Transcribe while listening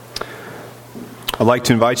I'd like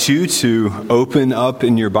to invite you to open up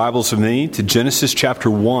in your Bibles with me to Genesis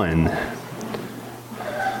chapter 1.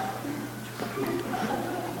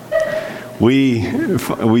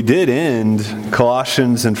 We did end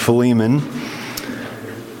Colossians and Philemon.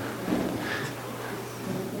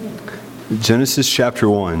 Genesis chapter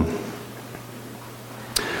 1.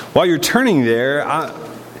 While you're turning there,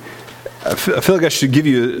 I feel like I should give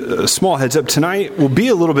you a small heads up. Tonight will be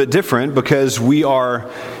a little bit different because we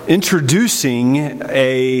are introducing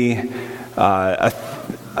a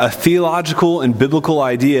theological and biblical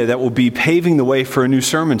idea that will be paving the way for a new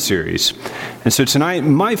sermon series. And so tonight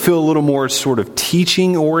might feel a little more sort of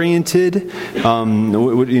teaching oriented,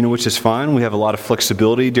 which is fine. We have a lot of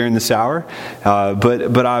flexibility during this hour.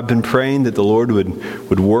 But I've been praying that the Lord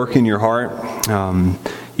would work in your heart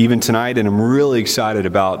even tonight, and I'm really excited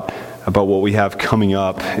about what we have coming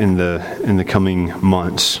up in the coming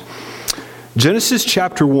months. Genesis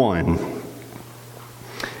chapter 1.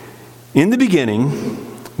 In the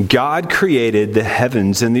beginning, God created the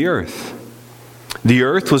heavens and the earth. The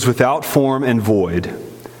earth was without form and void,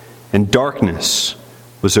 and darkness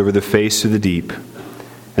was over the face of the deep.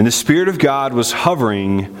 And the Spirit of God was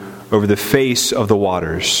hovering over the face of the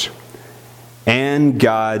waters. And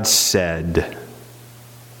God said,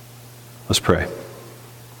 let's pray.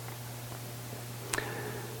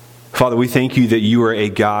 Father, we thank you that you are a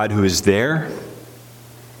God who is there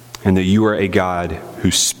and that you are a God who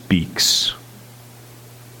speaks.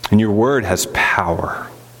 And your word has power.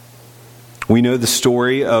 We know the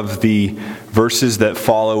story of the verses that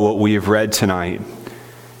follow what we have read tonight.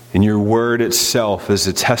 And your word itself is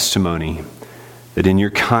a testimony that in your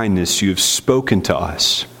kindness you have spoken to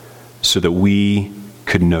us so that we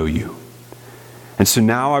could know you. And so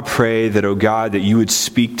now I pray that, oh God, that you would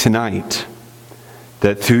speak tonight.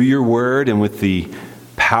 That through your word and with the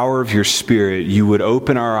power of your Spirit, you would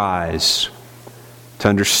open our eyes to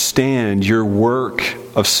understand your work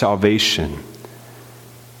of salvation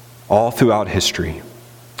all throughout history.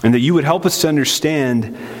 And that you would help us to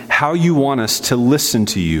understand how you want us to listen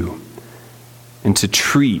to you and to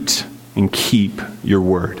treat and keep your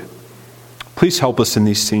word. Please help us in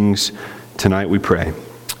these things tonight, we pray.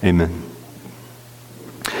 Amen.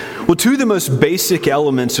 Well, two of the most basic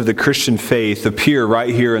elements of the Christian faith appear right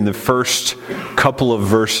here in the first couple of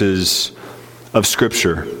verses of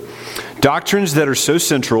Scripture. Doctrines that are so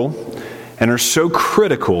central and are so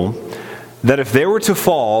critical that if they were to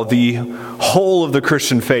fall, the whole of the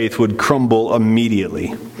Christian faith would crumble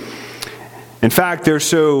immediately. In fact, they're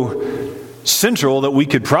so central that we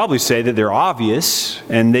could probably say that they're obvious,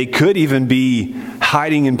 and they could even be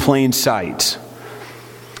hiding in plain sight.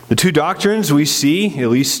 The two doctrines we see, at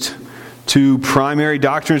least two primary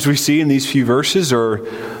doctrines we see in these few verses, are,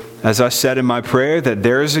 as I said in my prayer, that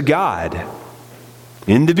there is a God.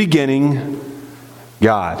 In the beginning,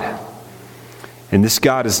 God. And this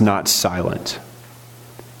God is not silent.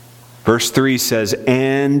 Verse 3 says,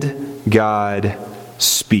 and God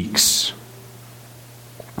speaks.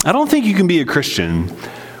 I don't think you can be a Christian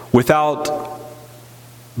without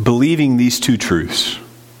believing these two truths.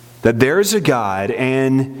 That there is a God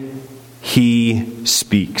and He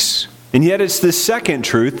speaks. And yet it's the second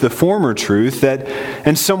truth, the former truth, that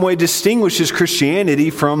in some way distinguishes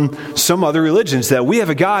Christianity from some other religions. That we have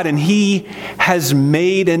a God and He has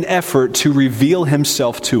made an effort to reveal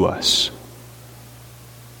Himself to us.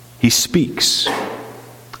 He speaks.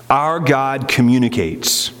 Our God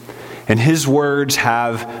communicates. And His words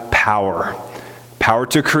have power. Power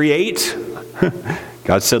to create.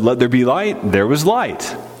 God said, let there be light. There was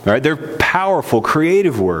light. All right, they're powerful,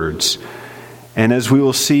 creative words. And as we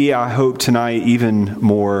will see, I hope tonight, even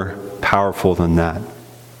more powerful than that.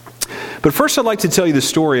 But first I'd like to tell you the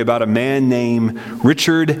story about a man named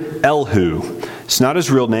Richard Elihu. It's not his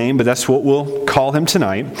real name, but that's what we'll call him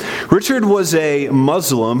tonight. Richard was a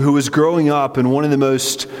Muslim who was growing up in one of the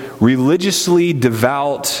most religiously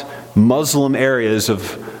devout Muslim areas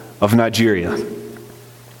of Nigeria.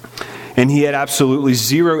 And he had absolutely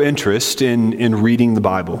zero interest in reading the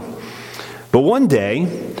Bible. But one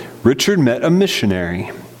day, Richard met a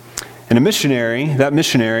missionary. And that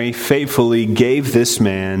missionary faithfully gave this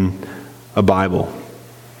man a Bible.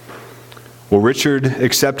 Well, Richard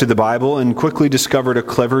accepted the Bible and quickly discovered a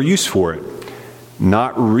clever use for it.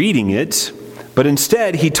 Not reading it, but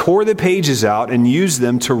instead he tore the pages out and used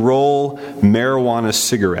them to roll marijuana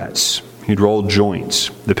cigarettes. He'd roll joints.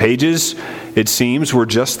 The pages, it seems, were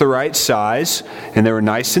just the right size, and they were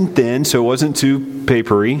nice and thin, so it wasn't too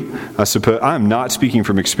papery. I suppose I'm not speaking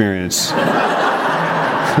from experience.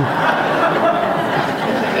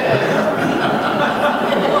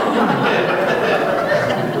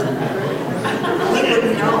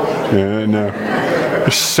 No.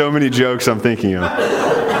 There's so many jokes I'm thinking of.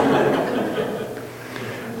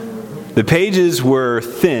 The pages were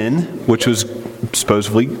thin, which was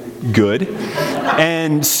supposedly good,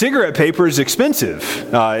 and cigarette paper is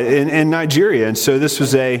expensive in Nigeria, and so this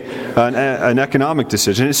was an economic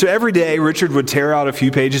decision. And so every day, Richard would tear out a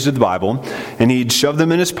few pages of the Bible, and he'd shove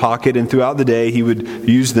them in his pocket, and throughout the day, he would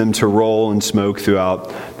use them to roll and smoke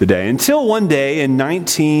throughout the day. Until one day in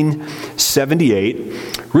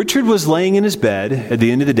 1978, Richard was laying in his bed at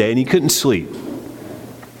the end of the day, and he couldn't sleep.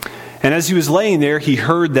 And as he was laying there, he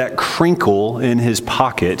heard that crinkle in his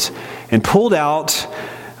pocket and pulled out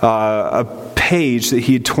a page that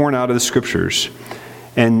he had torn out of the Scriptures.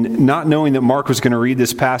 And not knowing that Mark was going to read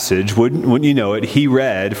this passage, wouldn't you know it, he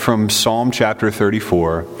read from Psalm chapter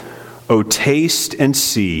 34, "O taste and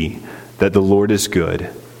see that the Lord is good.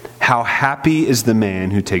 How happy is the man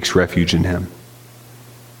who takes refuge in him."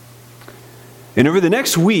 And over the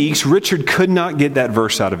next weeks, Richard could not get that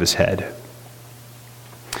verse out of his head.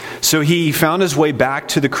 So he found his way back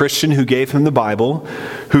to the Christian who gave him the Bible,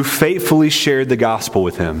 who faithfully shared the gospel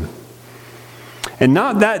with him. And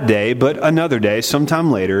not that day, but another day,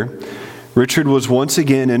 sometime later, Richard was once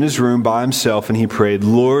again in his room by himself, and he prayed,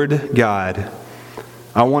 "Lord God,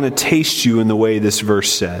 I want to taste you in the way this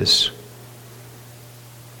verse says."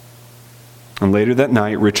 And later that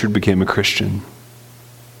night, Richard became a Christian.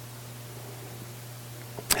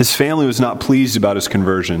 His family was not pleased about his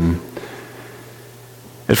conversion.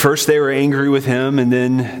 At first they were angry with him, and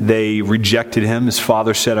then they rejected him. His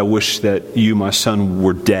father said, "I wish that you, my son,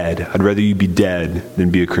 were dead. I'd rather you be dead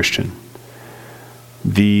than be a Christian."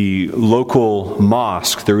 The local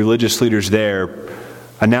mosque, the religious leaders there,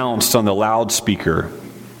 announced on the loudspeaker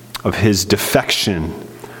of his defection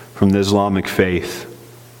from the Islamic faith.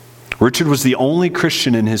 Richard was the only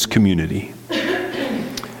Christian in his community.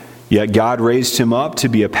 Yet God raised him up to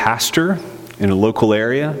be a pastor in a local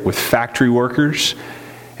area with factory workers.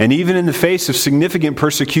 And even in the face of significant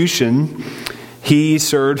persecution, he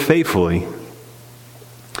served faithfully.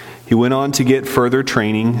 He went on to get further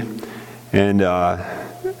training, and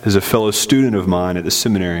as a fellow student of mine at the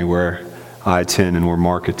seminary where I attend and where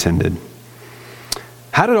Mark attended.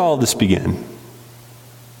 How did all this begin?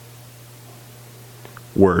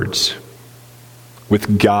 Words.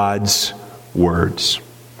 With God's words.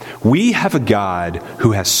 We have a God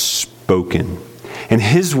who has spoken, and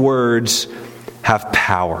His words have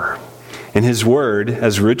power. And His word,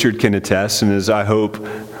 as Richard can attest, and as I hope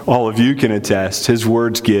all of you can attest, His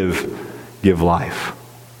words give life.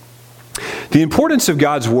 The importance of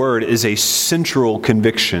God's word is a central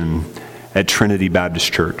conviction at Trinity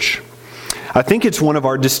Baptist Church. I think it's one of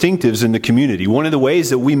our distinctives in the community. One of the ways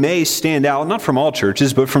that we may stand out, not from all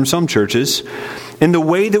churches, but from some churches, in the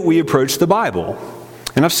way that we approach the Bible.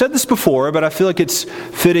 And I've said this before, but I feel like it's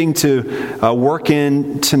fitting to work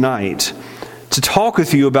in tonight to talk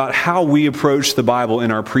with you about how we approach the Bible in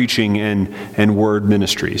our preaching and word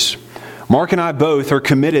ministries. Mark and I both are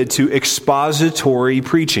committed to expository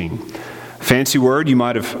preaching. Fancy word you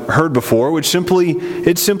might have heard before, which simply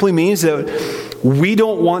means that we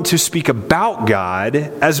don't want to speak about God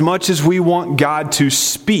as much as we want God to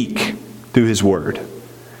speak through His Word.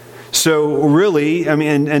 So really,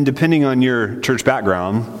 and depending on your church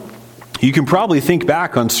background, you can probably think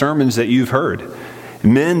back on sermons that you've heard.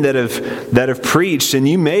 Men that have preached, and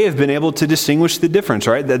you may have been able to distinguish the difference,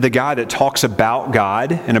 right? The guy that talks about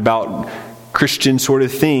God and about Christian sort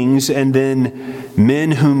of things, and then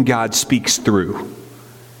men whom God speaks through.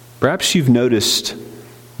 Perhaps you've noticed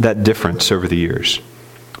that difference over the years.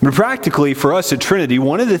 But practically for us at Trinity,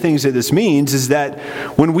 one of the things that this means is that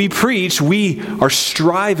when we preach, we are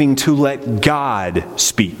striving to let God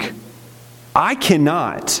speak. I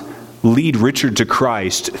cannot lead Richard to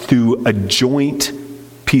Christ through a joint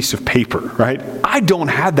piece of paper, right? I don't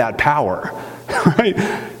have that power, right?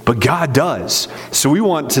 But God does. So we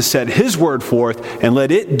want to set His word forth and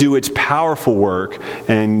let it do its powerful work,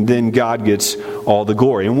 and then God gets all the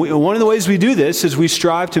glory. And one of the ways we do this is we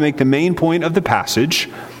strive to make the main point of the passage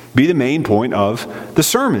be the main point of the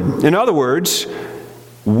sermon. In other words,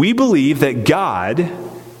 we believe that God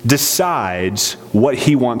decides what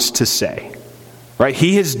He wants to say, right?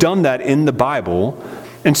 He has done that in the Bible,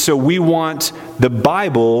 and so we want the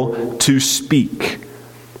Bible to speak.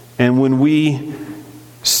 And when we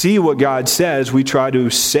see what God says, we try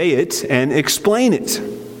to say it and explain it.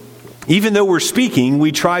 Even though we're speaking,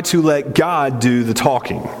 we try to let God do the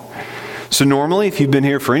talking. So normally, if you've been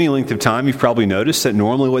here for any length of time, you've probably noticed that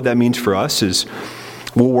normally what that means for us is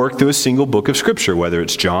we'll work through a single book of Scripture, whether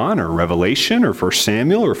it's John or Revelation or 1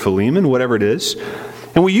 Samuel or Philemon, whatever it is.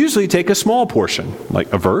 And we usually take a small portion,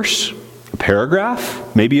 like a verse, a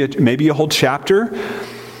paragraph, maybe a whole chapter,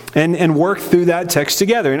 and work through that text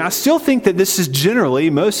together. And I still think that this is generally,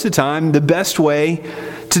 most of the time, the best way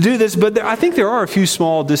to do this, but I think there are a few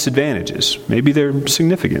small disadvantages. Maybe they're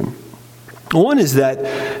significant. One is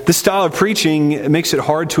that this style of preaching makes it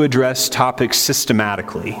hard to address topics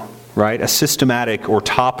systematically, right? A systematic or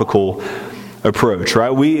topical approach,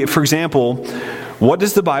 right? For example, what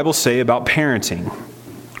does the Bible say about parenting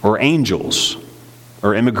or angels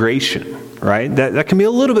or immigration, right? That can be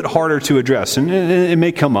a little bit harder to address, and it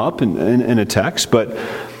may come up in a text, but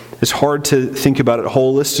it's hard to think about it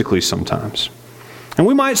holistically sometimes. And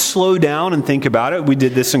we might slow down and think about it. We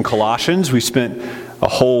did this in Colossians. We spent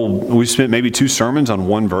maybe 2 sermons on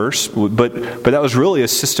one verse, but that was really a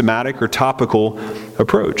systematic or topical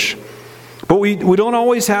approach. But we don't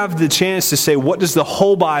always have the chance to say, what does the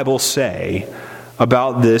whole Bible say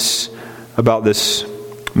about this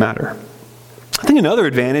matter? I think another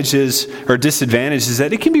disadvantage is that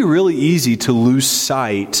it can be really easy to lose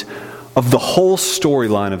sight of the whole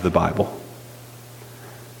storyline of the Bible.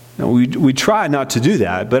 Now, we try not to do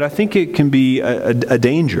that, but I think it can be a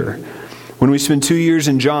danger. When we spend 2 years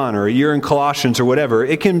in John or a year in Colossians or whatever,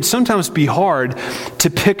 it can sometimes be hard to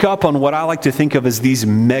pick up on what I like to think of as these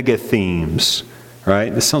mega themes.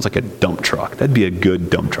 Right? This sounds like a dump truck. That'd be a good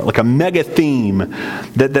dump truck. Like a mega theme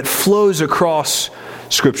that flows across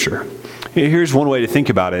Scripture. Here's one way to think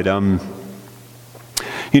about it.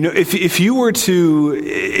 If you were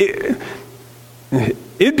to...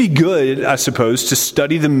 It'd be good, I suppose, to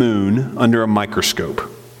study the moon under a microscope.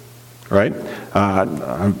 Right?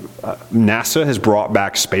 NASA has brought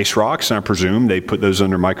back space rocks, and I presume they put those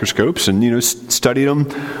under microscopes and studied them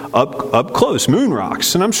up close, moon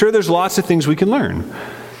rocks. And I'm sure there's lots of things we can learn.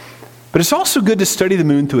 But it's also good to study the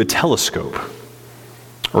moon through a telescope,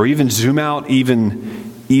 or even zoom out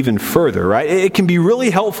even further. Right? It can be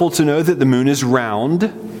really helpful to know that the moon is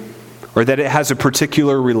round, or that it has a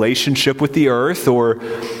particular relationship with the earth, or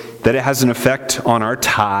that it has an effect on our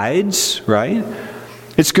tides. Right?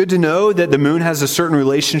 It's good to know that the moon has a certain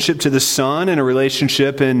relationship to the sun, and a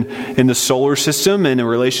relationship in the solar system, and a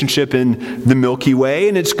relationship in the Milky Way.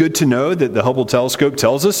 And it's good to know that the Hubble telescope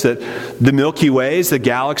tells us that the Milky Way is the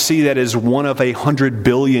galaxy that is one of 100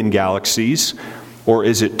 billion galaxies. Or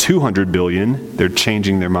is it 200 billion? They're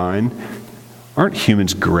changing their mind. Aren't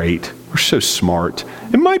humans great? We're so smart.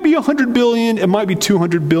 It might be 100 billion. It might be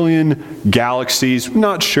 200 billion galaxies.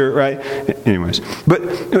 Not sure, right? Anyways.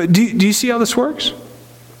 But do you see how this works?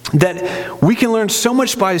 That we can learn so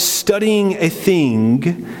much by studying a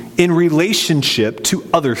thing in relationship to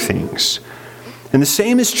other things. And the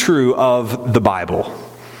same is true of the Bible.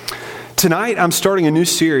 Tonight, I'm starting a new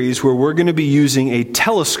series where we're going to be using a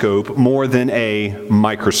telescope more than a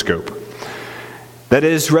microscope. That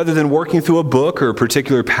is, rather than working through a book or a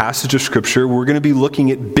particular passage of Scripture, we're going to be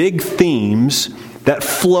looking at big themes that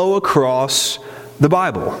flow across the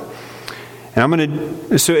Bible.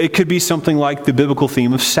 And so it could be something like the biblical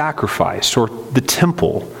theme of sacrifice, or the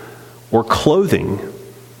temple, or clothing.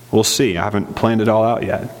 We'll see. I haven't planned it all out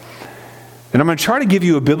yet. And I'm going to try to give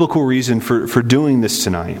you a biblical reason for doing this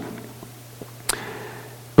tonight.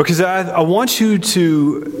 Because I want to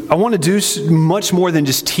do much more than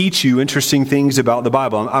just teach you interesting things about the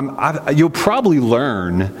Bible. You'll probably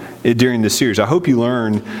learn it during this series. I hope you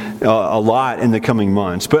learn a lot in the coming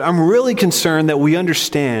months. But I'm really concerned that we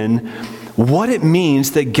understand what it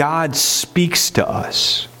means that God speaks to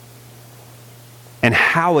us and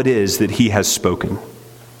how it is that He has spoken.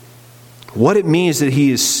 What it means that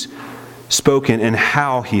He has spoken and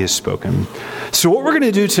how He has spoken. So what we're going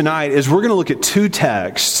to do tonight is we're going to look at 2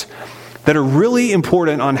 texts that are really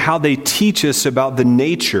important on how they teach us about the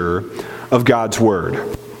nature of God's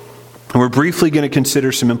Word. And we're briefly going to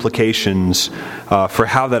consider some implications for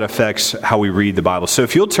how that affects how we read the Bible. So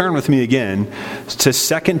if you'll turn with me again to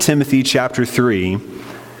 2 Timothy chapter 3,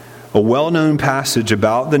 a well-known passage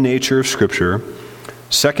about the nature of Scripture.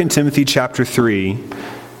 2 Timothy chapter 3,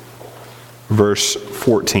 verse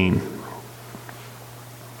 14.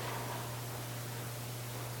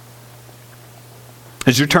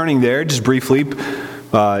 As you're turning there, just briefly,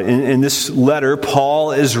 in this letter,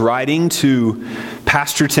 Paul is writing to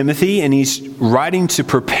Pastor Timothy, and he's writing to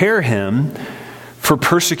prepare him for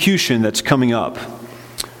persecution that's coming up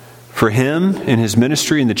for him and his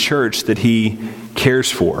ministry in the church that he cares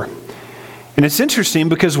for. And it's interesting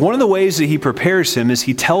because one of the ways that he prepares him is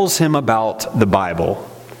he tells him about the Bible.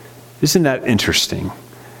 Isn't that interesting?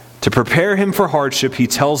 To prepare him for hardship, he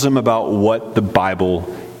tells him about what the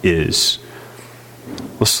Bible is.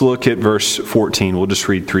 Let's look at verse 14. We'll just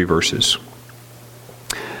read 3 verses.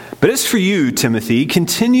 But as for you, Timothy,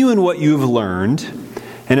 continue in what you have learned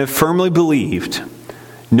and have firmly believed,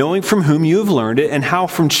 knowing from whom you have learned it, and how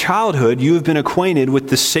from childhood you have been acquainted with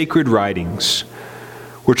the sacred writings,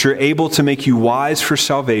 which are able to make you wise for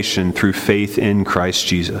salvation through faith in Christ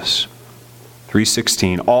Jesus.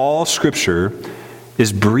 3:16, all Scripture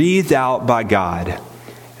is breathed out by God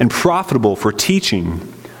and profitable for teaching,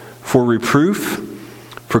 for reproof,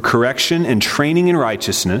 for correction and training in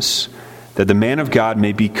righteousness, that the man of God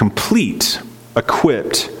may be complete,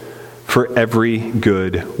 equipped for every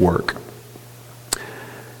good work.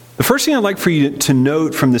 The first thing I'd like for you to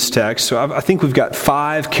note from this text, so I think we've got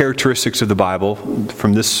 5 characteristics of the Bible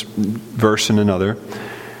from this verse and another.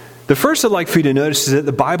 The first I'd like for you to notice is that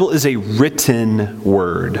the Bible is a written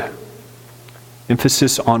word.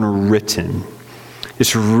 Emphasis on written.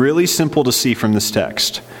 It's really simple to see from this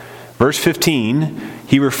text. Verse 15,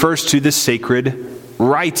 he refers to the sacred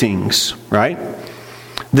writings, right?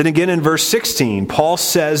 Then again in verse 16, Paul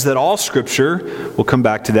says that all Scripture, we'll come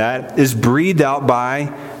back to that, is breathed out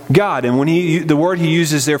by God. And when the word he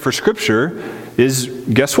uses there for Scripture is,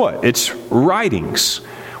 guess what? It's writings,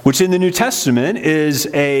 which in the New Testament is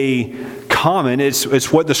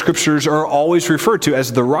it's what the Scriptures are always referred to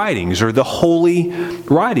as the writings, or the holy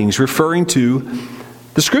writings, referring to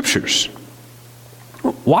the Scriptures.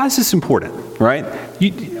 Why is this important, right?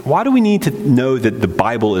 Why do we need to know that the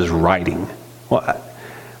Bible is writing? Well,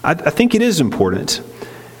 I think it is important.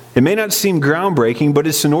 It may not seem groundbreaking, but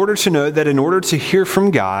it's in order to know that in order to hear from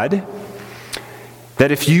God,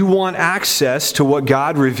 that if you want access to what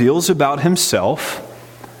God reveals about Himself,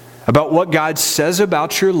 about what God says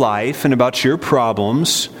about your life and about your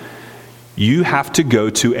problems, you have to go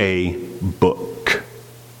to a book.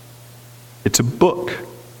 It's a book.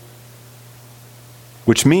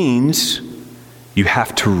 Which means you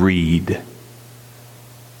have to read.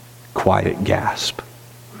 Quiet gasp.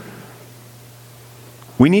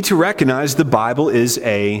 We need to recognize the Bible is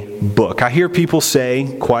a book. I hear people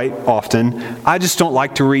say quite often, I just don't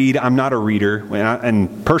like to read. I'm not a reader.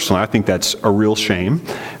 And personally, I think that's a real shame.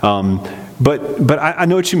 But I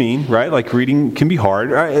know what you mean, right? Like reading can be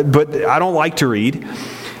hard, right? But I don't like to read.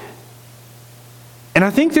 And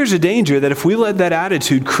I think there's a danger that if we let that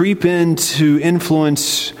attitude creep in to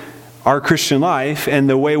influence our Christian life and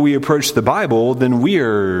the way we approach the Bible, then we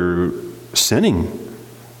are sinning.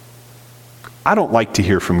 I don't like to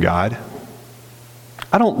hear from God.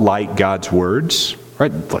 I don't like God's words,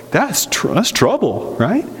 right? Like that's trouble,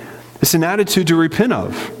 right? It's an attitude to repent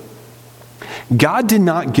of. God did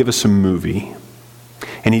not give us a movie,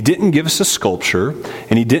 and He didn't give us a sculpture,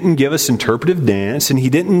 and He didn't give us interpretive dance, and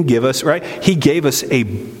He didn't give us, right? He gave us a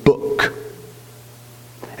book.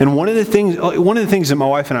 And one of the things that my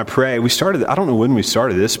wife and I pray, I don't know when we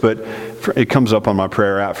started this, but it comes up on my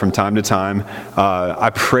prayer app from time to time. I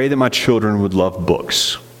pray that my children would love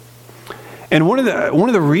books. And one of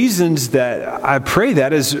the reasons that I pray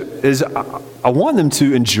that is I want them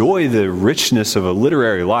to enjoy the richness of a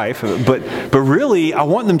literary life, but really I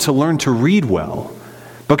want them to learn to read well.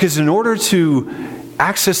 Because in order to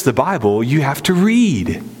access the Bible, you have to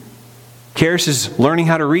read. Karis is learning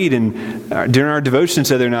how to read, and during our devotions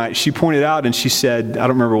the other night, she pointed out and she said, I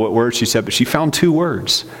don't remember what word she said, but she found 2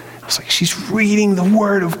 words. I was like, she's reading the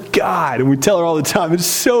Word of God. And we tell her all the time, it's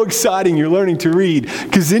so exciting you're learning to read,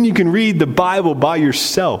 because then you can read the Bible by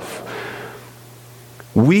yourself.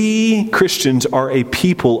 We Christians are a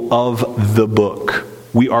people of the book.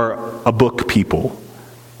 We are a book people.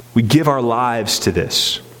 We give our lives to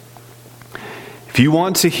this. If you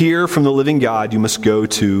want to hear from the living God, you must go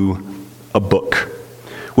to a book,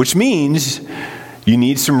 which means you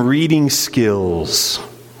need some reading skills,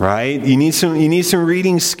 right? You need some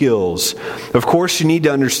reading skills. Of course, you need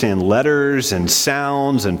to understand letters and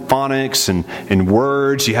sounds and phonics and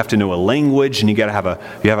words. You have to know a language, and you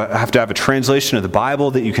have to have a translation of the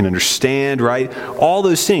Bible that you can understand, right? All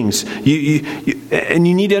those things. And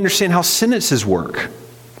you need to understand how sentences work.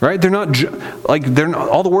 Right? They're not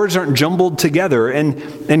all the words aren't jumbled together,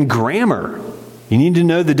 and grammar. You need to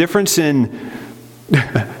know the difference in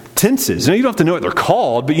tenses. Now, you don't have to know what they're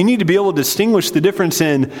called, but you need to be able to distinguish the difference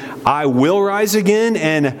in I will rise again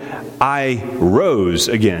and I rose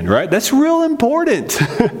again, right? That's real important,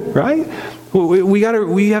 right?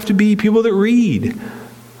 We have to be people that read.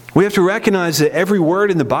 We have to recognize that every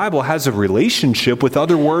word in the Bible has a relationship with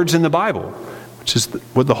other words in the Bible, which is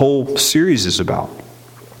what the whole series is about.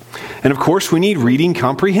 And of course, we need reading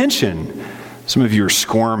comprehension. Some of you are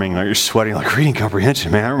squirming, like you're sweating, like reading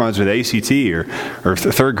comprehension. Man, that reminds me of the ACT or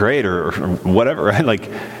third grade or whatever, right? Like,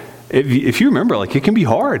 if you remember, like it can be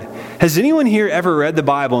hard. Has anyone here ever read the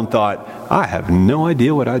Bible and thought, I have no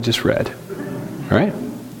idea what I just read? Right?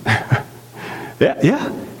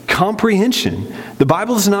 Yeah. comprehension. The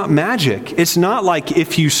Bible is not magic. It's not like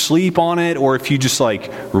if you sleep on it or if you just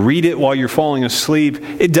like read it while you're falling asleep,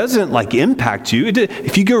 it doesn't like impact you.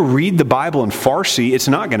 If you go read the Bible in Farsi, it's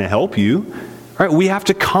not going to help you. Right? We have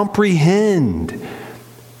to comprehend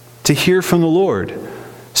to hear from the Lord.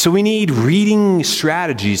 So we need reading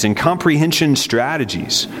strategies and comprehension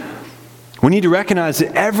strategies. We need to recognize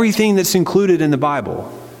that everything that's included in the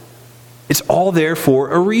Bible, it's all there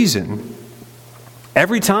for a reason.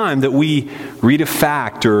 Every time that we read a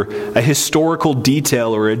fact or a historical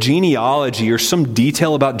detail or a genealogy or some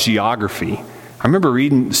detail about geography, I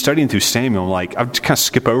remember studying through Samuel, like, I kind of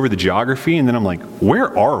skip over the geography, and then I'm like,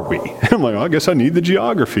 where are we? And I'm like, well, I guess I need the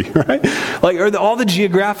geography, right? Like, all the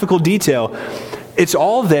geographical detail, it's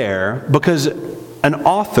all there because an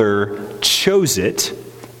author chose it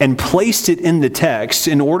and placed it in the text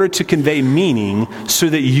in order to convey meaning so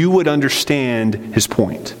that you would understand his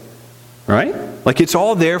point, right? Like, it's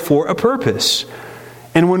all there for a purpose.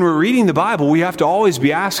 And when we're reading the Bible, we have to always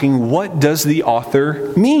be asking, what does the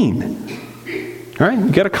author mean? Right?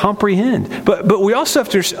 You got to comprehend. But we also have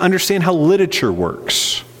to understand how literature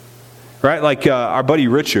works. Right? Like our buddy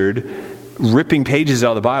Richard, ripping pages out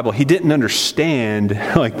of the Bible, he didn't understand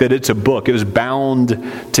like that it's a book. It was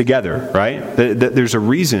bound together, right? There's a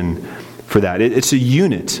reason for that. It's a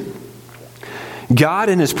unit. God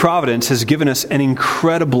in his providence has given us an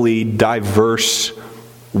incredibly diverse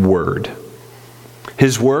word.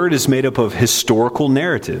 His word is made up of historical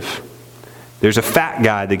narrative. There's a fat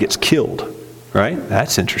guy that gets killed. Right?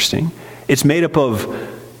 That's interesting. It's made up of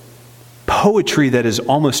poetry that is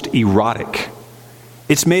almost erotic.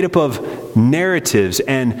 It's made up of narratives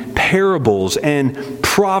and parables and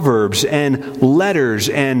proverbs and letters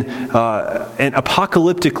and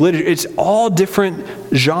apocalyptic literature. It's all different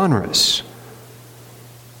genres,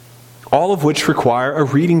 all of which require a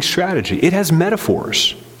reading strategy. It has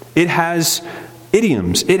metaphors. It has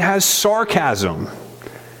idioms. It has sarcasm.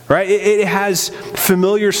 Right? It has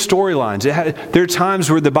familiar storylines. There are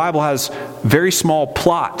times where the Bible has very small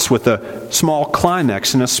plots with a small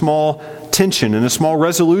climax and a small tension and a small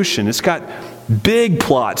resolution. It's got big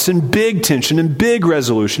plots and big tension and big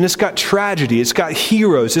resolution. It's got tragedy. It's got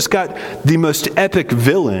heroes. It's got the most epic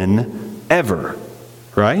villain ever.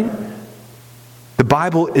 Right? The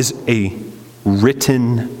Bible is a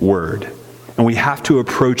written word, and we have to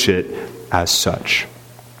approach it as such.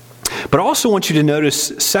 But I also want you to notice,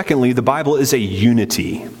 secondly, the Bible is a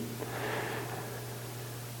unity.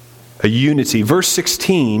 A unity. Verse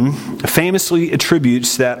 16 famously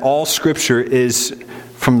attributes that all Scripture is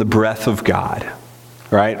from the breath of God.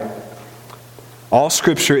 Right? All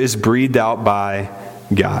Scripture is breathed out by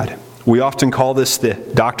God. We often call this the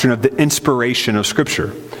doctrine of the inspiration of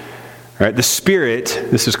Scripture. Right? The Spirit,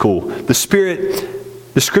 this is cool.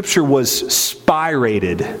 The Scripture was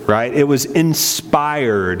spirated, right? It was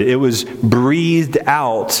inspired. It was breathed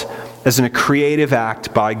out as a creative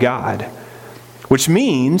act by God. Which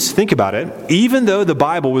means, think about it, even though the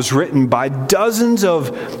Bible was written by dozens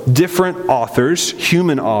of different authors,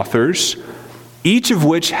 human authors, each of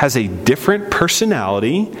which has a different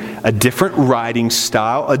personality, a different writing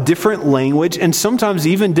style, a different language, and sometimes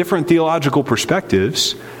even different theological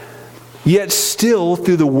perspectives, yet still,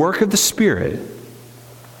 through the work of the Spirit,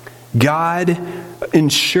 God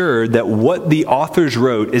ensured that what the authors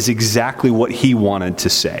wrote is exactly what he wanted to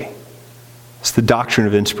say. It's the doctrine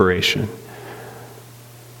of inspiration.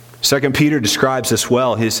 2 Peter describes this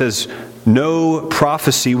well. He says, no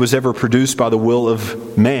prophecy was ever produced by the will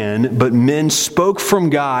of man, but men spoke from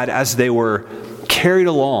God as they were carried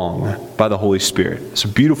along by the Holy Spirit. It's a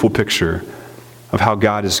beautiful picture of how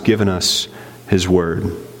God has given us his word.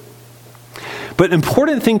 But an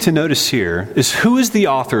important thing to notice here is who is the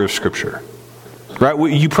author of Scripture? Right?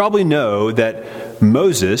 You probably know that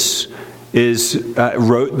Moses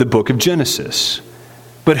wrote the book of Genesis.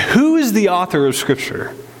 But who is the author of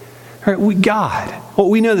Scripture? Right? God. Well,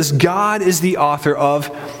 we know this. God is the author of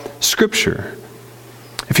Scripture.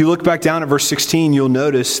 If you look back down at verse 16, you'll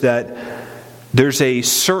notice that there's a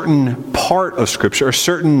certain part of Scripture, a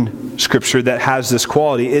certain Scripture that has this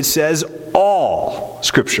quality. It says all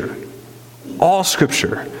Scripture. All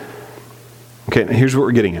Scripture. Okay, now here's what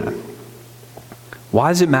we're getting at. Why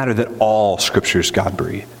does it matter that all Scripture is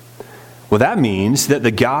God-breathed? Well, that means that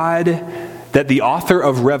the author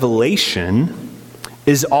of Revelation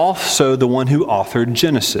is also the one who authored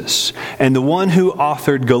Genesis. And the one who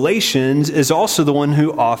authored Galatians is also the one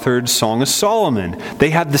who authored Song of Solomon.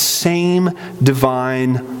 They have the same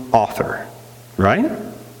divine author. Right?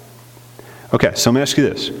 Okay, so let me ask you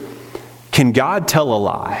this. Can God tell a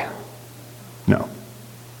lie? No.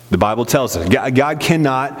 The Bible tells us God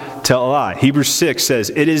cannot tell a lie. Hebrews 6 says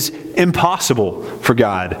it is impossible for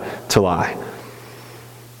God to lie.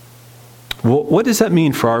 Well, what does that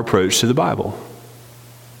mean for our approach to the Bible?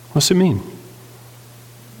 What's it mean?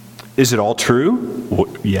 Is it all true?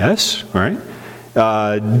 Well, yes, right?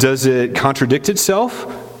 Does it contradict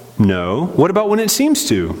itself? No. What about when it seems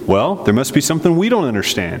to? Well, there must be something we don't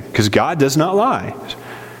understand, because God does not lie.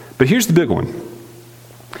 But here's the big one.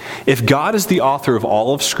 If God is the author of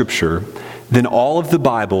all of Scripture, then all of the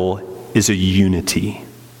Bible is a unity.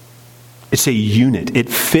 It's a unit. It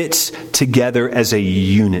fits together as a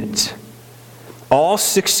unit. All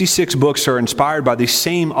 66 books are inspired by the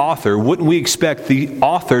same author. Wouldn't we expect the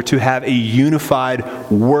author to have a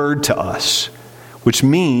unified word to us? Which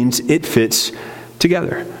means it fits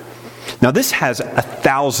together. Now, this has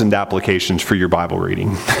 1,000 applications for your Bible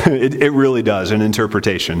reading. It really does, an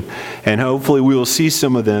interpretation. And hopefully we will see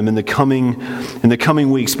some of them in the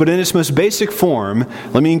coming weeks. But in its most basic form,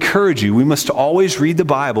 let me encourage you, we must always read the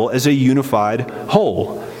Bible as a unified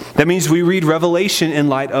whole. That means we read Revelation in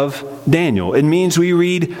light of Daniel. It means we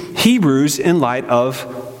read Hebrews in light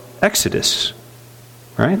of Exodus.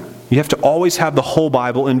 Right? You have to always have the whole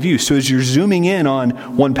Bible in view. So as you're zooming in on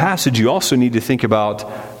one passage, you also need to think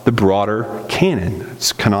about the broader canon.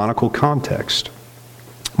 It's canonical context.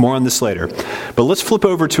 More on this later. But let's flip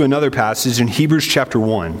over to another passage in Hebrews chapter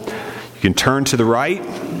 1. You can turn to the right,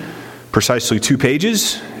 precisely 2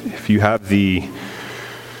 pages. If you have the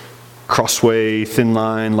Crossway, thin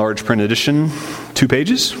line, large print edition, 2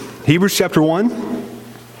 pages. Hebrews chapter 1.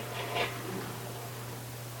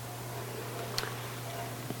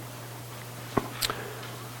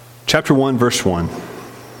 Chapter 1, verse 1.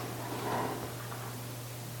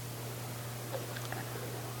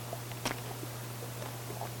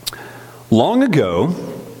 Long ago,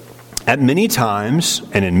 at many times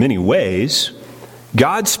and in many ways,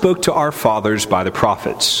 God spoke to our fathers by the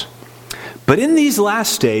prophets. But in these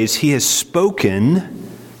last days, he has spoken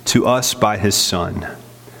to us by his Son,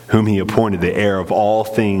 whom he appointed the heir of all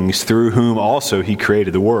things, through whom also he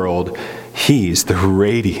created the world. He is the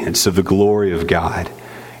radiance of the glory of God,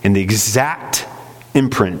 and the exact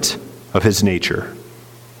imprint of his nature.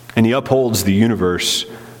 And he upholds the universe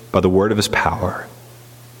by the word of his power.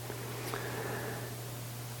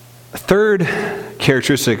 A third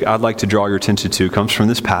characteristic I'd like to draw your attention to comes from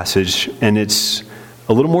this passage, and it's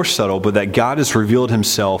a little more subtle, but that God has revealed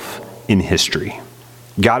himself in history.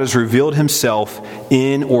 God has revealed himself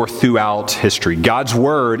in or throughout history. God's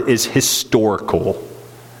word is historical.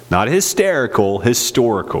 Not hysterical,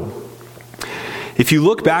 historical. If you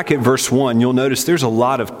look back at verse 1, you'll notice there's a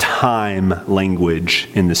lot of time language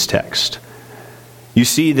in this text. You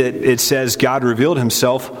see that it says God revealed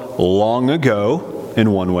himself long ago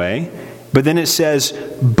in one way, but then it says,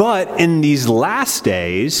 but in these last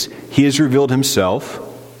days, he has revealed himself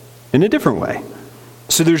in a different way.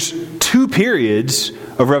 So there's 2 periods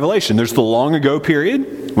of revelation. There's the long ago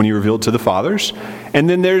period when he revealed to the fathers, and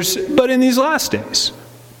then there's, but in these last days.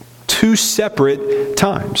 2 separate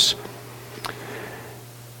times.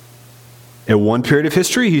 At one period of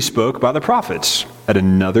history, he spoke by the prophets. At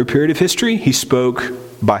another period of history, he spoke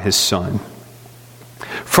by his Son.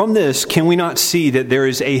 From this, can we not see that there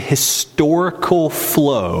is a historical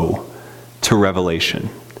flow to revelation?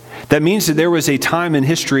 That means that there was a time in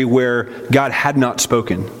history where God had not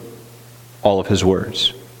spoken all of his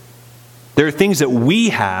words. There are things that we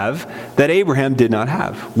have that Abraham did not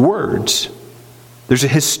have. Words. There's a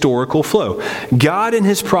historical flow. God in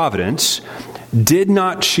his providence did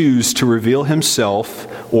not choose to reveal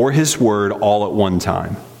himself or his word all at one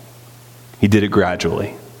time. He did it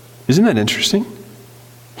gradually. Isn't that interesting?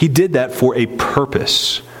 He did that for a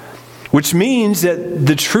purpose, which means that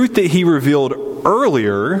the truth that he revealed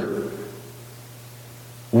earlier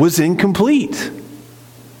was incomplete.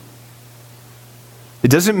 It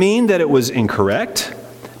doesn't mean that it was incorrect.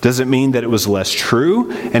 Doesn't mean that it was less true.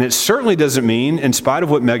 And it certainly doesn't mean, in spite of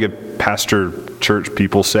what mega pastor church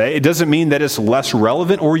people say, it doesn't mean that it's less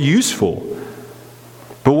relevant or useful.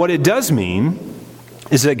 But what it does mean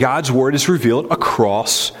is that God's word is revealed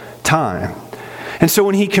across time. And so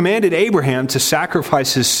when he commanded Abraham to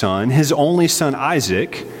sacrifice his son, his only son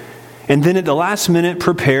Isaac, and then at the last minute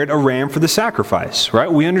prepared a ram for the sacrifice,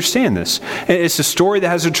 right? We understand this. It's a story that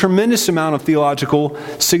has a tremendous amount of theological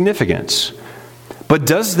significance. But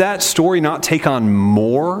does that story not take on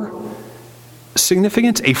more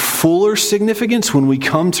significance, a fuller significance when we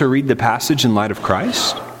come to read the passage in light of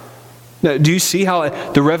Christ? Now, do you see how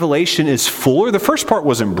the revelation is fuller? The first part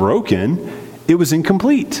wasn't broken, it was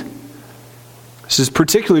incomplete. This is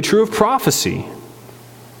particularly true of prophecy.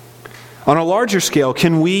 On a larger scale,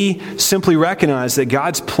 can we simply recognize that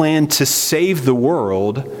God's plan to save the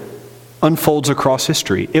world unfolds across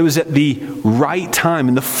history? It was at the right time,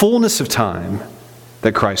 in the fullness of time,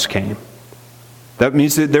 that Christ came. That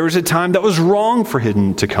means that there was a time that was wrong for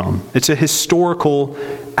him to come. It's a historical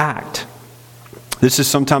act. This has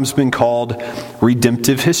sometimes been called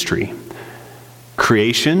redemptive history.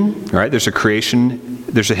 Creation, right? There's a creation.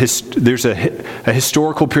 There's a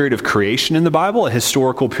historical period of creation in the Bible, a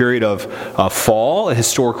historical period of fall, a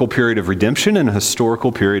historical period of redemption, and a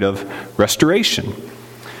historical period of restoration.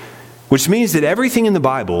 Which means that everything in the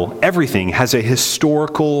Bible, everything has a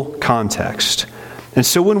historical context. And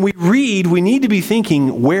so when we read, we need to be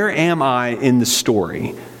thinking, where am I in the story?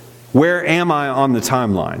 Where am I on the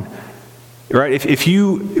timeline? Right? If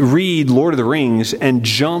you read Lord of the Rings and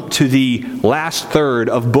jump to the last third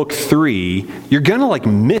of book 3, you're going to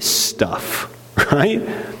miss stuff, right?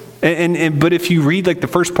 But if you read the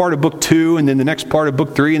first part of book 2 and then the next part of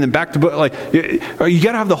book 3 and then back to book, you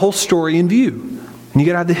got to have the whole story in view. And you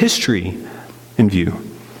got to have the history in view.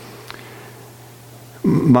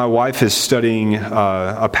 My wife is studying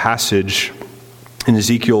a passage in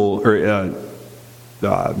Ezekiel or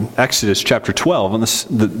Exodus chapter 12 on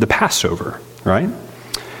the Passover, right?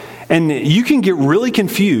 And you can get really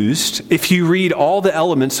confused if you read all the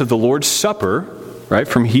elements of the Lord's Supper, right,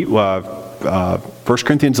 from 1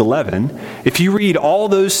 Corinthians 11. If you read all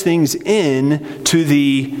those things in to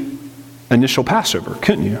the initial Passover,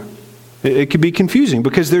 couldn't you? It could be confusing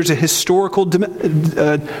because there's a historical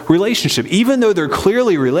relationship. Even though they're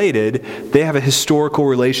clearly related, they have a historical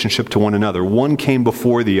relationship to one another. One came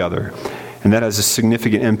before the other. And that has a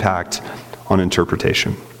significant impact on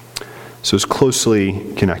interpretation. So it's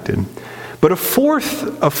closely connected. But a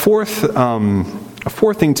fourth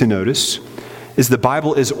thing to notice is the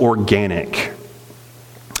Bible is organic.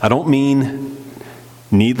 I don't mean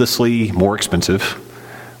needlessly more expensive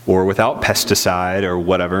or without pesticide or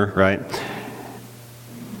whatever, right?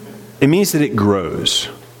 It means that it grows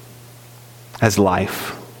as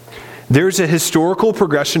life. There's a historical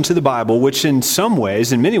progression to the Bible, which in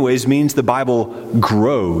many ways, means the Bible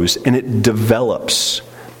grows and it develops.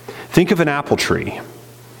 Think of an apple tree.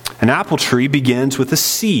 An apple tree begins with a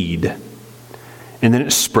seed, and then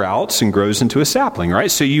it sprouts and grows into a sapling,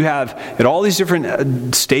 right? So you have, at all these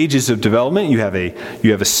different stages of development, you have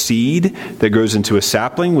a seed that grows into a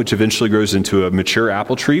sapling, which eventually grows into a mature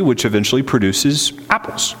apple tree, which eventually produces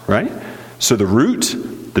apples, right? So the root,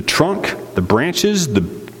 the trunk, the branches,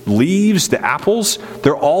 the leaves, the apples,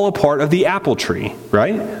 they're all a part of the apple tree,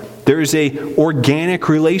 right? There is a organic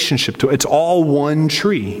relationship to it. It's all one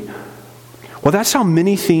tree. Well, that's how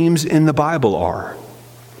many themes in the Bible are.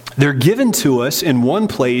 They're given to us in one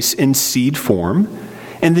place in seed form,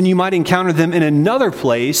 and then you might encounter them in another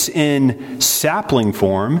place in sapling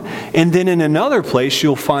form, and then in another place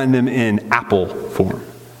you'll find them in apple form.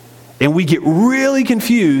 And we get really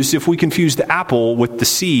confused if we confuse the apple with the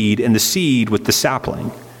seed and the seed with the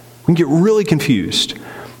sapling. We can get really confused,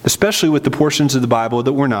 especially with the portions of the Bible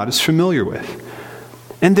that we're not as familiar with.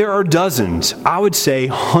 And there are dozens, I would say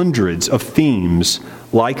hundreds of themes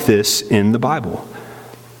like this in the Bible.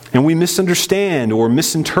 And we misunderstand or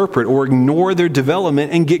misinterpret or ignore their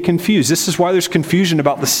development and get confused. This is why there's confusion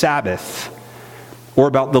about the Sabbath or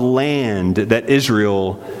about the land that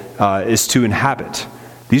Israel is to inhabit.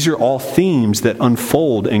 These are all themes that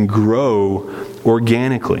unfold and grow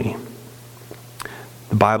organically.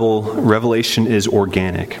 The Bible, revelation is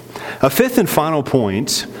organic. A fifth and final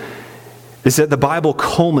point is that the Bible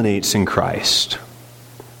culminates in Christ.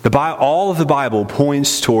 All of the Bible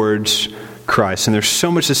points towards Christ. And there's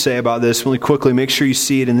so much to say about this. Really quickly, make sure you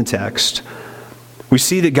see it in the text. We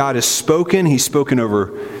see that God has spoken. He's spoken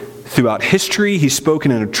throughout history. He's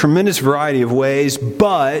spoken in a tremendous variety of ways.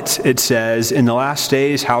 But it says, in the last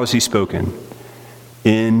days, how has He spoken?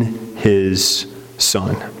 In His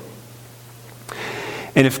Son.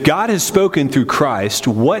 And if God has spoken through Christ,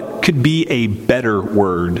 what could be a better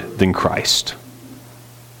word than Christ?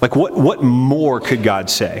 What more could God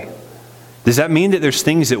say? Does that mean that there's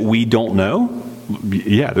things that we don't know?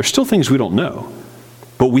 Yeah, there's still things we don't know.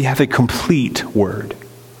 But we have a complete word.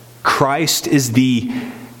 Christ is the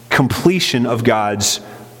completion of God's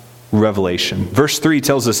revelation. Verse 3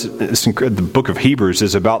 tells us, the book of Hebrews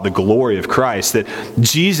is about the glory of Christ, that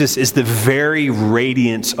Jesus is the very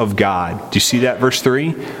radiance of God. Do you see that, verse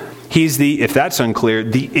 3? He's if that's unclear,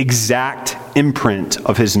 the exact imprint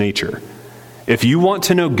of His nature. If you want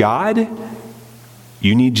to know God,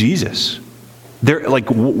 you need Jesus.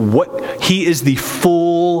 He is the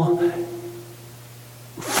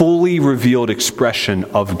fully revealed expression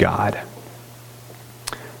of God.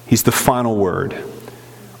 He's the final word.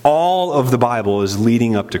 All of the Bible is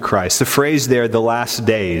leading up to Christ. The phrase there, the last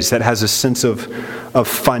days, that has a sense of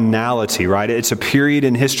finality, right? It's a period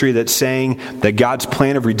in history that's saying that God's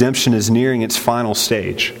plan of redemption is nearing its final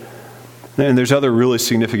stage. And there's other really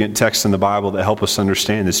significant texts in the Bible that help us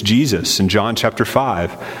understand this. Jesus, in John chapter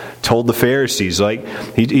 5, told the Pharisees,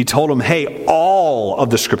 he told them, hey, all of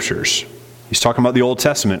the scriptures, he's talking about the Old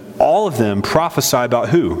Testament, all of them prophesy about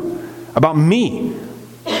who? About me.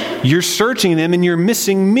 You're searching them and you're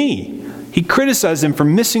missing me. He criticized them for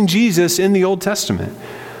missing Jesus in the Old Testament.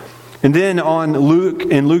 And then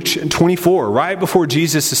in Luke 24, right before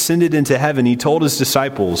Jesus ascended into heaven, he told his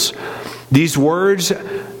disciples, these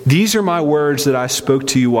are my words that I spoke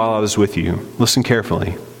to you while I was with you. Listen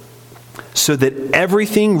carefully. So that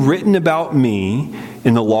everything written about me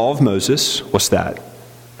in the law of Moses, what's that?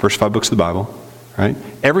 First 5 books of the Bible, right?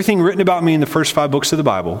 Everything written about me in the first 5 books of the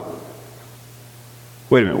Bible.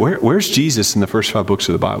 Wait a minute, where's Jesus in the first 5 books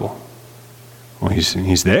of the Bible? Well,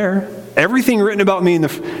 he's there. Everything written about me in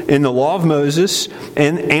the law of Moses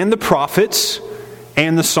and the prophets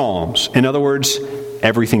and the Psalms. In other words,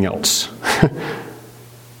 everything else.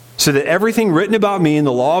 So that everything written about me in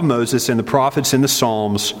the law of Moses and the prophets and the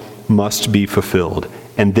Psalms must be fulfilled.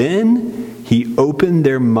 And then he opened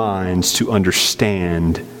their minds to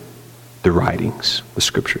understand the writings, the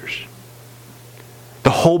scriptures.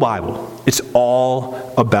 The whole Bible, it's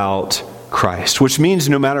all about Christ, which means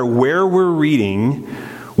no matter where we're reading,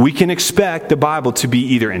 we can expect the Bible to be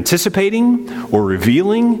either anticipating or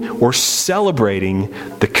revealing or celebrating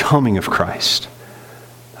the coming of Christ.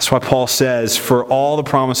 That's why Paul says, for all the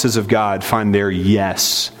promises of God find their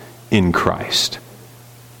yes in Christ.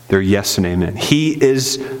 Their yes and amen. He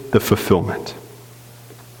is the fulfillment.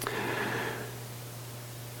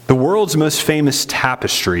 The world's most famous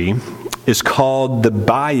tapestry is called the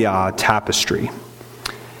Bayeux Tapestry.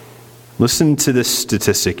 Listen to this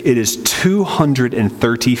statistic. It is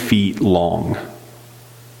 230 feet long.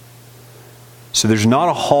 So there's not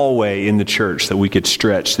a hallway in the church that we could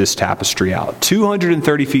stretch this tapestry out.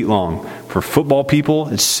 230 feet long. For football people,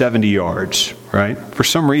 it's 70 yards, right? For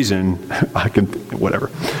some reason, right?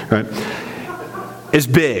 It's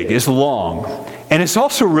big, it's long. And it's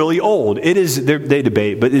also really old. It is, they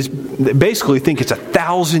debate, but they basically think it's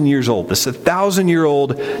 1,000 years old. This is a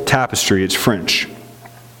 1,000-year-old tapestry. It's French.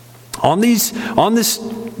 On this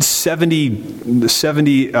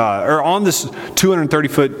 230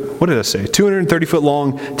 foot, what did I say? 230 foot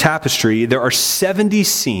long tapestry, there are 70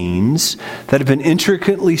 scenes that have been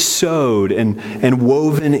intricately sewed and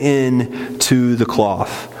woven into the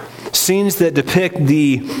cloth. Scenes that depict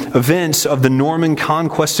the events of the Norman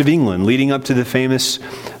conquest of England leading up to the famous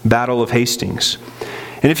Battle of Hastings.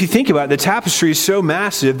 And if you think about it, the tapestry is so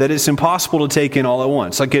massive that it's impossible to take in all at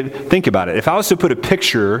once. Think about it. If I was to put a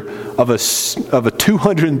picture of a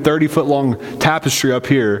 230-foot long tapestry up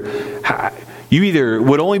here, you either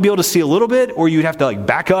would only be able to see a little bit, or you'd have to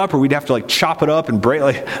back up, or we'd have to chop it up and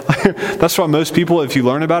break. That's why most people, if you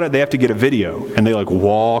learn about it, they have to get a video and they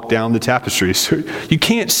walk down the tapestry. So you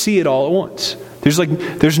can't see it all at once.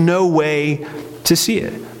 There's no way to see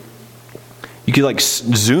it. You could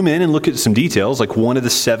zoom in and look at some details, like one of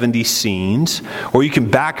the 70 scenes, or you can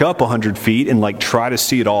back up 100 feet and try to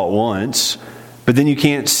see it all at once, but then you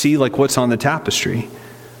can't see what's on the tapestry.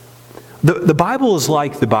 The Bible is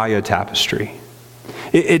like the Bayeux Tapestry.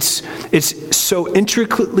 It's so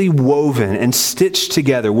intricately woven and stitched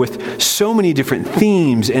together with so many different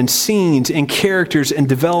themes and scenes and characters and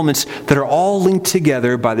developments that are all linked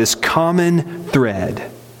together by this common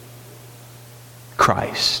thread: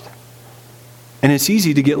 Christ. And it's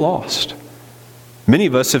easy to get lost. Many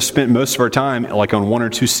of us have spent most of our time on one or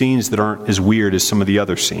two scenes that aren't as weird as some of the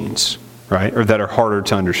other scenes, right? Or that are harder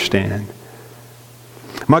to understand.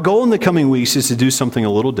 My goal in the coming weeks is to do something a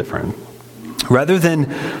little different. Rather than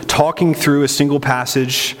talking through a single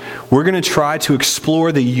passage, we're going to try to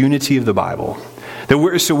explore the unity of the Bible.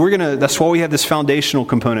 That's why we have this foundational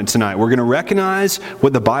component tonight. We're going to recognize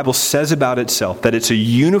what the Bible says about itself, that it's a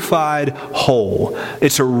unified whole.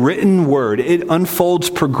 It's a written word. It unfolds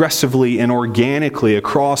progressively and organically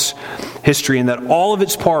across history, and that all of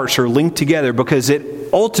its parts are linked together because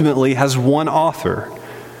it ultimately has one author.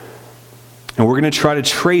 And we're going to try to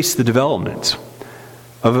trace the development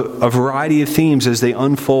of a variety of themes as they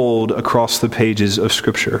unfold across the pages of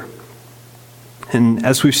Scripture. And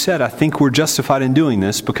as we've said, I think we're justified in doing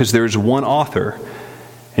this because there's one author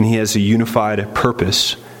and he has a unified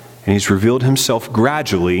purpose, and he's revealed himself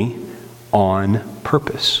gradually on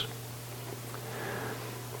purpose.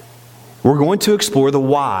 We're going to explore the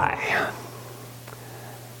why.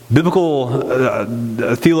 Biblical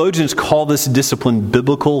theologians call this discipline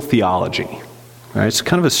biblical theology. Right? It's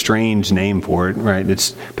kind of a strange name for it, right?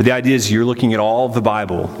 But the idea is you're looking at all of the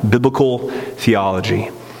Bible, biblical theology.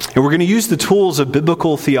 And we're going to use the tools of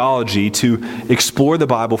biblical theology to explore the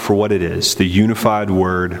Bible for what it is, the unified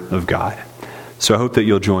Word of God. So I hope that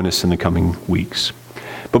you'll join us in the coming weeks.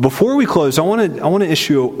 But before we close, I want to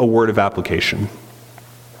issue a word of application.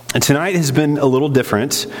 And tonight has been a little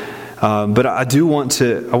different, but I want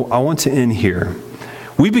to end here.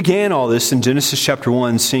 We began all this in Genesis chapter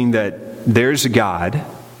 1, seeing that there's a God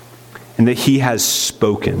and that He has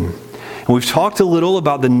spoken. And we've talked a little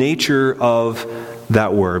about the nature of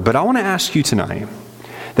that word. But I want to ask you tonight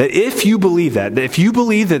that if you believe that if you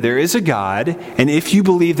believe that there is a God, and if you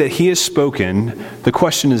believe that He has spoken, the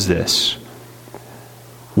question is this: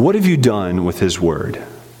 what have you done with His word?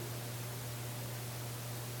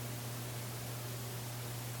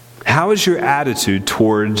 How is your attitude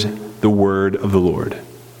towards the word of the Lord?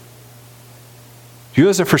 Do you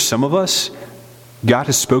realize that for some of us, God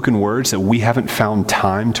has spoken words that we haven't found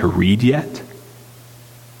time to read yet?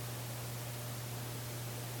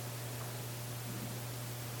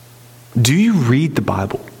 Do you read the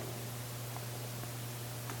Bible?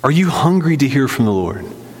 Are you hungry to hear from the Lord?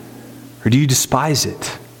 Or do you despise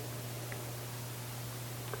it?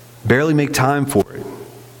 Barely make time for it.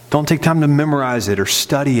 Don't take time to memorize it or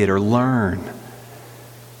study it or learn.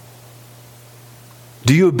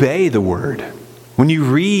 Do you obey the word? When you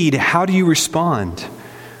read, how do you respond?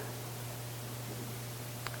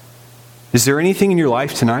 Is there anything in your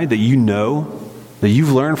life tonight that you know, that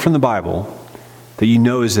you've learned from the Bible, that you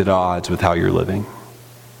know is at odds with how you're living?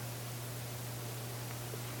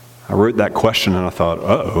 I wrote that question and I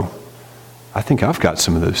thought, I think I've got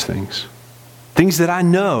some of those things. Things that I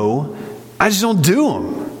know, I just don't do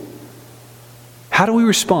them. How do we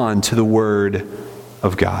respond to the Word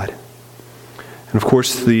of God? And of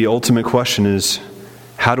course, the ultimate question is,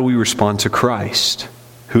 how do we respond to Christ,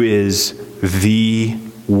 who is the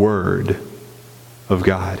Word of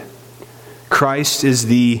God? Christ is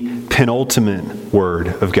the penultimate Word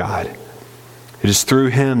of God. It is through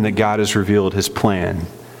Him that God has revealed His plan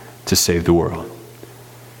to save the world.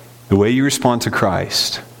 The way you respond to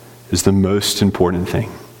Christ is the most important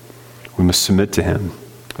thing. We must submit to Him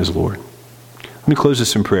as Lord. Let me close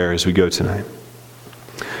this in prayer as we go tonight.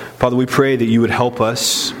 Father, we pray that you would help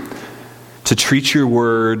us to treat your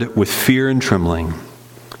word with fear and trembling,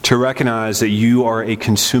 to recognize that you are a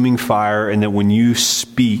consuming fire and that when you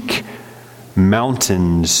speak,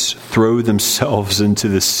 mountains throw themselves into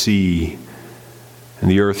the sea and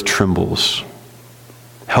the earth trembles.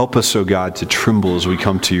 Help us, O God, to tremble as we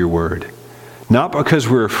come to your word. Not because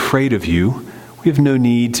we're afraid of you. We have no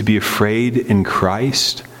need to be afraid in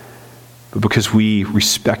Christ, but because we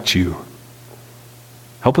respect you.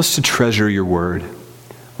 Help us to treasure your word.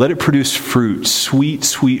 Let it produce fruit, sweet,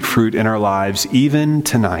 sweet fruit in our lives, even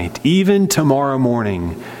tonight, even tomorrow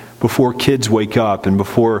morning, before kids wake up and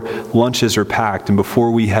before lunches are packed and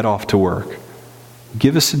before we head off to work.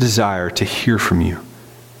 Give us a desire to hear from you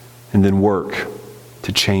and then work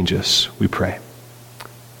to change us, we pray.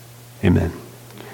 Amen.